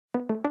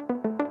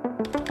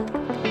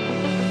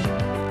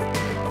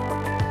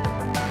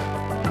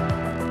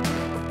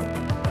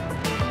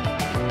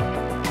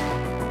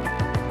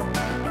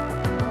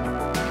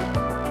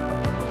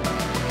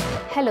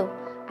Hello,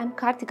 I'm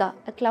Karthiga,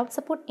 a cloud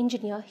support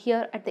engineer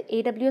here at the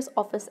AWS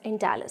office in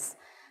Dallas.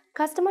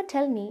 Customers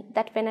tell me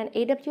that when an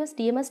AWS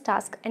DMS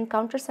task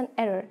encounters an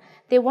error,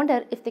 they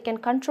wonder if they can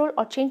control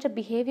or change the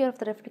behavior of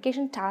the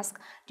replication task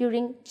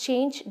during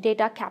change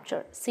data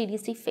capture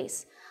 (CDC)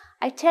 phase.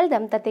 I tell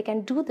them that they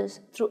can do this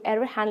through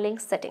error handling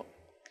setting.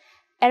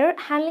 Error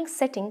handling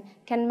setting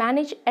can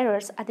manage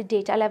errors at the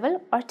data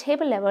level or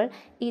table level,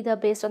 either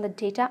based on the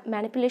data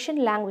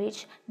manipulation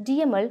language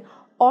 (DML)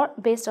 or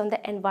based on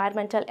the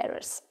environmental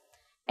errors.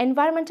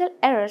 Environmental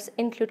errors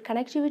include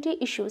connectivity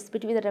issues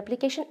between the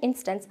replication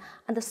instance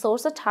and the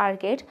source or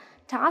target,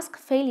 task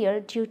failure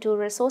due to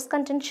resource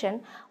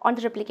contention on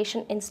the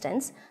replication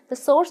instance, the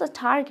source or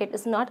target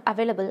is not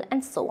available,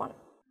 and so on.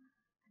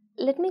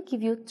 Let me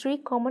give you 3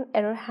 common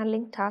error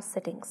handling task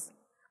settings.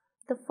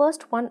 The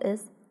first one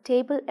is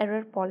table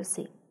error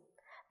policy.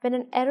 When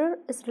an error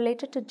is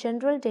related to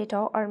general data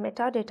or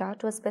metadata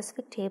to a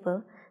specific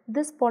table,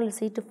 this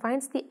policy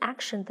defines the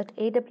action that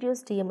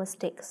AWS DMS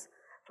takes.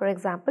 For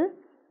example,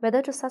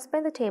 whether to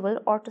suspend the table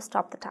or to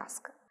stop the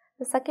task.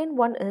 The second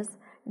one is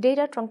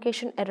data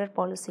truncation error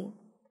policy.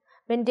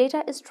 When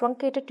data is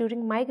truncated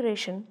during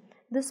migration,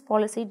 this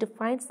policy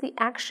defines the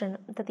action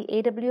that the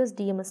AWS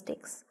DMS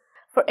takes.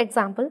 For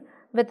example,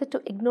 whether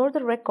to ignore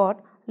the record,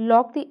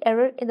 log the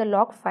error in the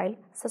log file,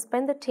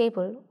 suspend the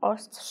table, or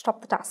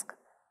stop the task.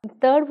 The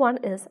third one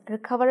is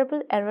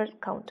recoverable error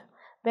count.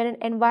 When an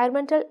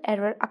environmental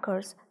error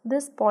occurs,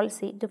 this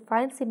policy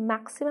defines the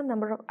maximum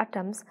number of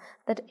attempts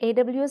that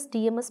AWS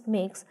DMS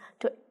makes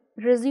to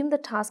resume the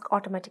task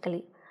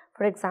automatically.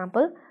 For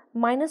example,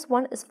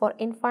 -1 is for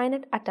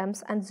infinite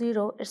attempts and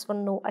 0 is for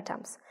no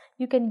attempts.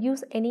 You can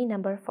use any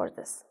number for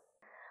this.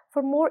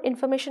 For more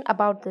information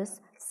about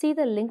this, see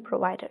the link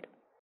provided.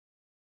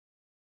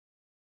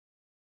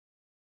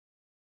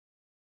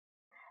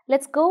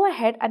 Let's go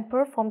ahead and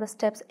perform the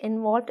steps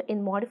involved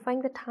in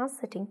modifying the task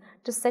setting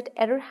to set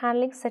error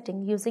handling setting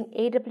using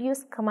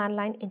AWS command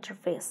line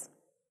interface.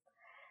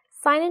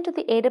 Sign into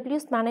the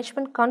AWS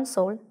Management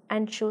Console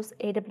and choose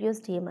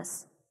AWS DMS.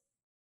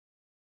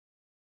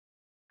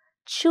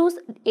 Choose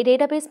a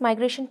database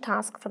migration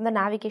task from the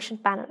navigation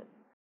panel.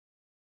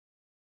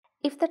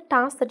 If the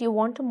task that you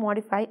want to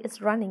modify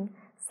is running,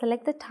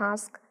 select the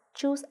task,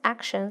 choose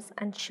Actions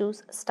and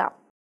choose Stop.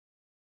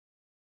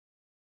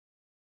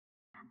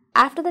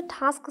 After the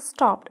task is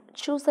stopped,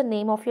 choose the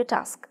name of your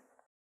task.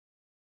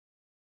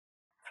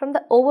 From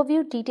the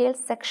Overview Details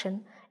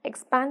section,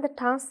 expand the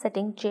task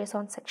setting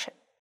JSON section.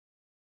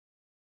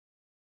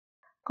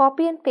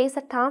 Copy and paste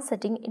the task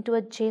setting into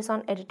a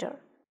JSON editor.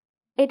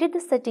 Edit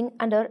the setting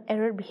under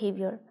Error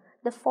Behavior.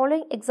 The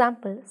following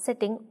example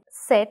setting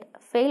set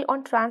fail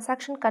on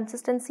transaction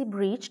consistency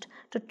breached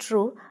to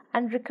true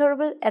and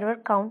recoverable error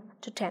count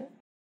to 10.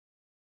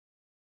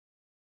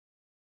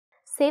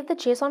 Save the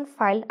JSON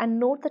file and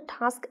note the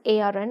task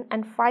ARN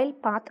and file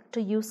path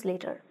to use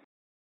later.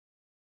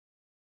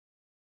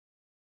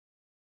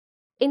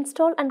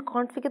 Install and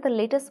configure the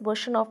latest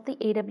version of the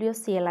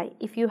AWS CLI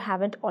if you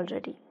haven't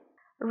already.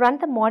 Run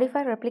the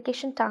modify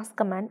replication task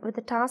command with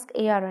the task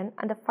ARN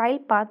and the file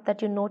path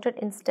that you noted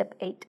in step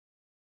 8.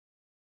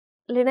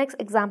 Linux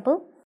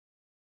example.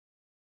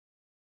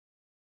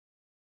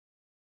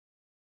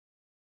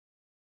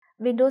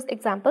 Windows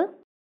example.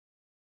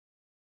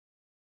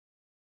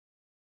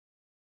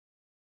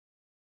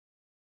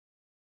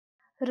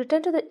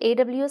 Return to the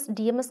AWS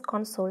DMS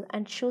console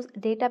and choose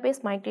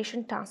Database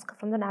Migration Task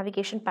from the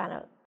navigation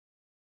panel.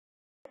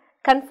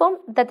 Confirm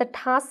that the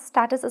task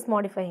status is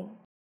modifying.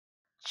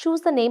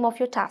 Choose the name of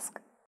your task.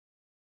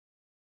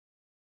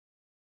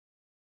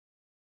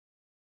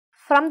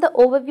 From the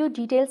Overview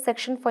Details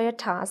section for your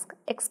task,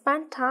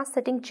 expand task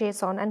setting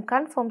JSON and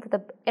confirm that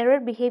the error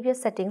behavior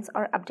settings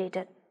are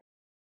updated.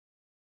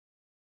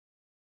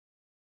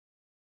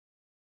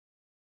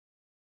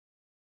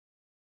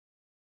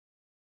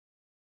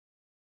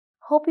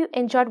 Hope you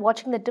enjoyed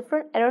watching the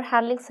different error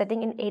handling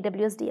setting in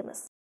AWS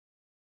DMS.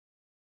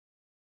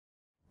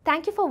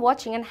 Thank you for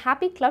watching and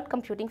happy cloud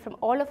computing from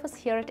all of us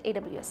here at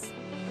AWS.